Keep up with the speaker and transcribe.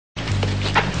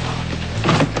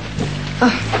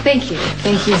Oh, thank you.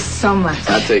 Thank you so much.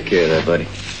 I'll take care of that, buddy.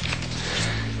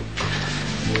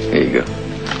 Here you go.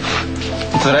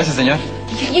 Muchas gracias, señor.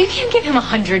 You can't give him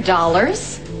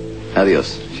 $100.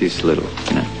 Adios. She's little,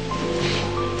 you know.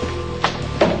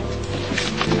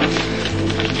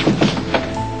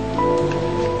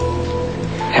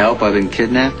 Help, I've been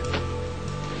kidnapped?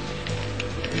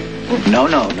 No.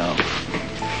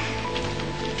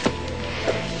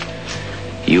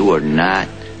 You are not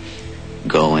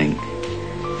going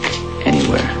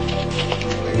anywhere.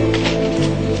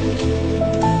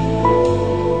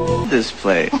 This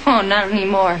place. Oh, not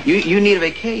anymore. You need a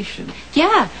vacation.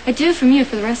 Yeah, I do from you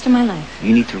for the rest of my life.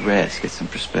 You need to rest, get some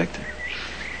perspective.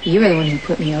 You were the one who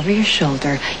put me over your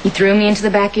shoulder. You threw me into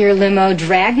the back of your limo,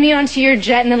 dragged me onto your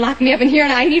jet, and then locked me up in here,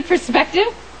 and I need perspective?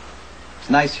 It's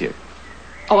nice here.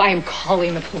 Oh, I am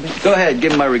calling the police. Go ahead,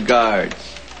 give him my regards.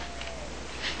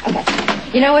 Okay.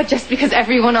 You know what? Just because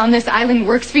everyone on this island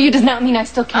works for you does not mean I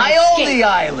still can't escape. I own the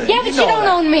island. Yeah, but you don't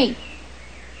own me.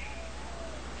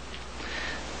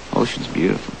 Ocean's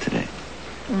beautiful today.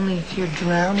 Only if you're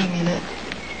drowning in it.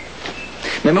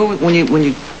 Remember when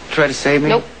you tried to save me?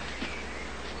 Nope.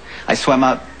 I swam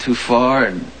out too far,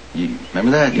 and you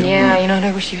remember that? Yeah, you know what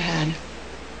I wish you had.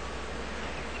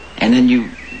 And then you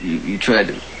tried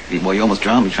to, well, you almost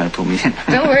drowned me trying to pull me in.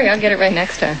 Don't worry, I'll get it right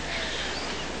next time.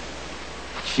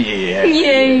 Yeah.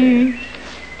 Yay.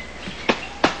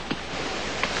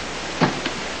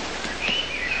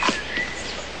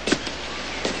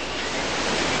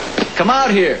 Come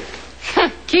out here.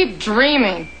 Keep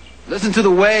dreaming. Listen to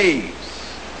the waves.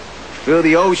 Feel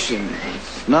the ocean.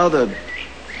 Smell the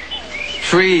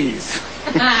trees.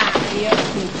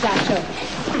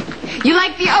 You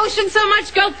like the ocean so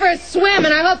much, go for a swim,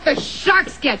 and I hope the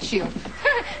sharks get you.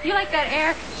 You like that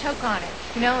air? Choke on it.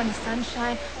 You know, in the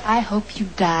sunshine, I hope you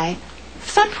die.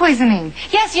 Sun poisoning.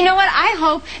 Yes, you know what? I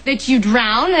hope that you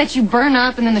drown, that you burn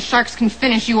up, and then the sharks can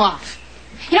finish you off.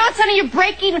 You know what, Sonny? You're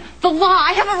breaking the law.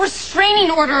 I have a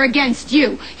restraining order against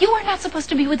you. You are not supposed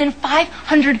to be within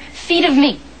 500 feet of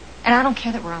me. And I don't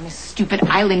care that we're on this stupid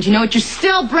island. You know what? You're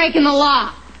still breaking the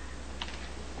law.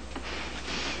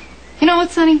 You know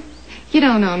what, Sonny? You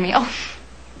don't know me. Oh,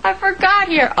 I forgot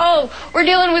here. Oh, we're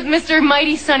dealing with Mr.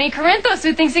 Mighty Sonny Corinthos,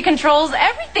 who thinks he controls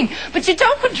everything. But you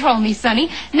don't control me,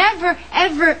 Sonny. Never,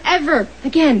 ever, ever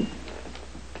again.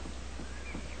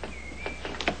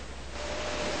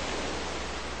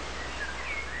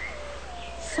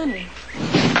 Sonny.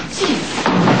 Jeez.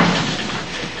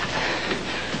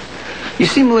 You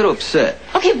seem a little upset.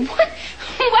 Okay, what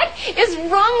is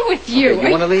wrong with you? Okay,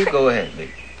 you want to leave? Go ahead,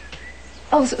 leave.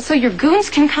 Oh, so your goons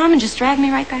can come and just drag me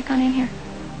right back on in here?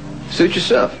 Suit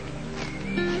yourself.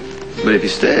 But if you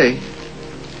stay,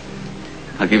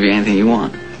 I'll give you anything you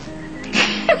want.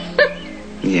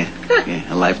 Yeah,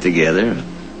 a life together, a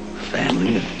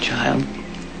family, a child.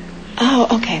 Oh,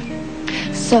 okay.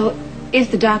 So if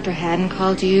the doctor hadn't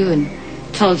called you and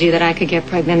told you that I could get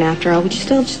pregnant after all, would you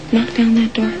still just knock down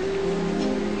that door?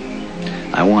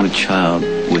 I want a child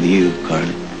with you,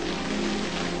 Carson.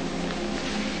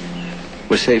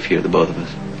 We're safe here, the both of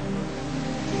us.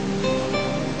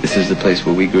 This is the place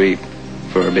where we grieve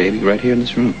for our baby, right here in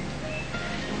this room.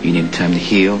 You need time to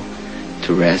heal,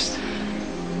 to rest.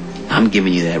 I'm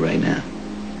giving you that right now.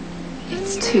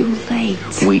 It's too late.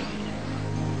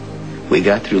 We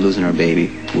got through losing our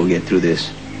baby. We'll get through this.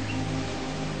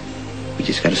 We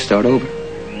just got to start over.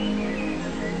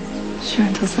 Sure,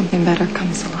 until something better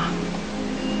comes along.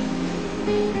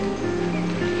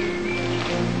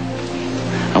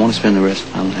 I want to spend the rest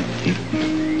of my life with you.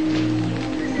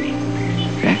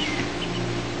 Okay?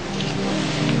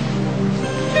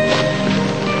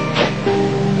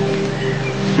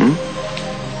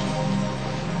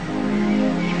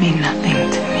 You mean nothing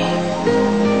to me.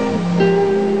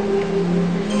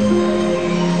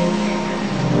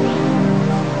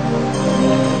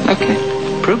 Okay,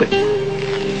 prove it.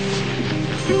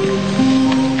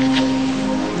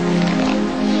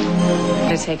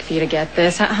 What's it take for you to get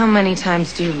this? How many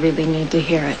times do you really need to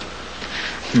hear it?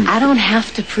 I don't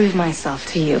have to prove myself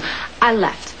to you. I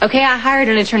left, okay? I hired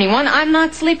an attorney, one I'm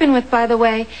not sleeping with, by the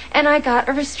way, and I got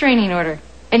a restraining order.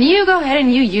 And you go ahead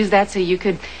and you use that so you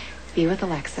could be with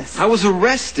Alexis. I was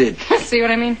arrested. See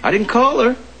what I mean? I didn't call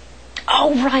her.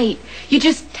 Oh, right. You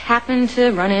just happened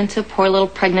to run into poor little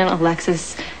pregnant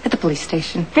Alexis at the police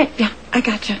station. Right, yeah, I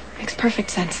gotcha. Makes perfect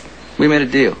sense. We made a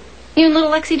deal. You and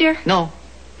little Lexi, dear? No,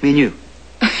 me and you.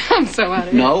 I'm so out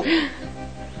of it. No.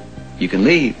 You can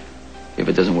leave if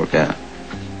it doesn't work out.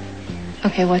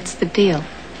 Okay, what's the deal?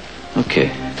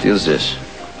 Okay, deal's this.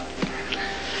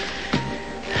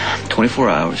 24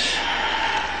 hours.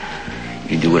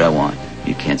 You do what I want.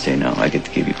 you can't say no. I get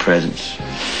to give you presents,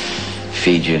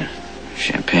 feed you,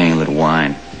 champagne, a little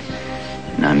wine,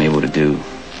 and I'm able to do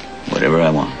whatever I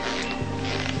want.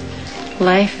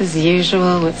 Life as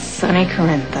usual with Sonny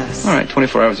Kidnaps. All right,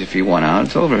 24 hours if you want out,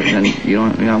 it's over, and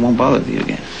then I won't bother with you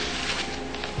again.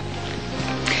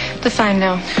 Define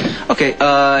no. Okay,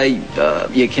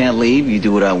 you can't leave. You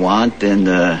do what I want, and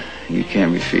you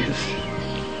can't refuse.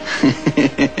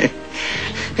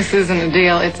 This isn't a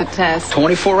deal, it's a test.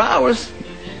 24 hours.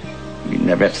 You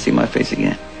never have to see my face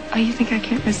again. Oh, you think I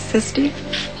can't resist you?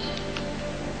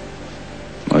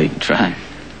 Well, you can try.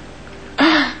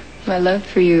 My love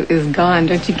for you is gone.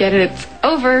 Don't you get it? It's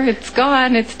over. It's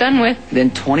gone. It's done with. Then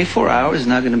 24 hours is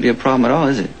not going to be a problem at all,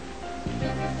 is it?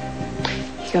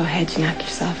 You go ahead. You knock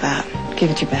yourself out. Give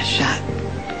it your best shot.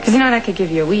 Because you know what? I could give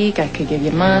you a week. I could give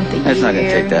you a month, a year. That's not going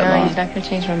to take that long. You're not going to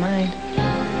change my mind.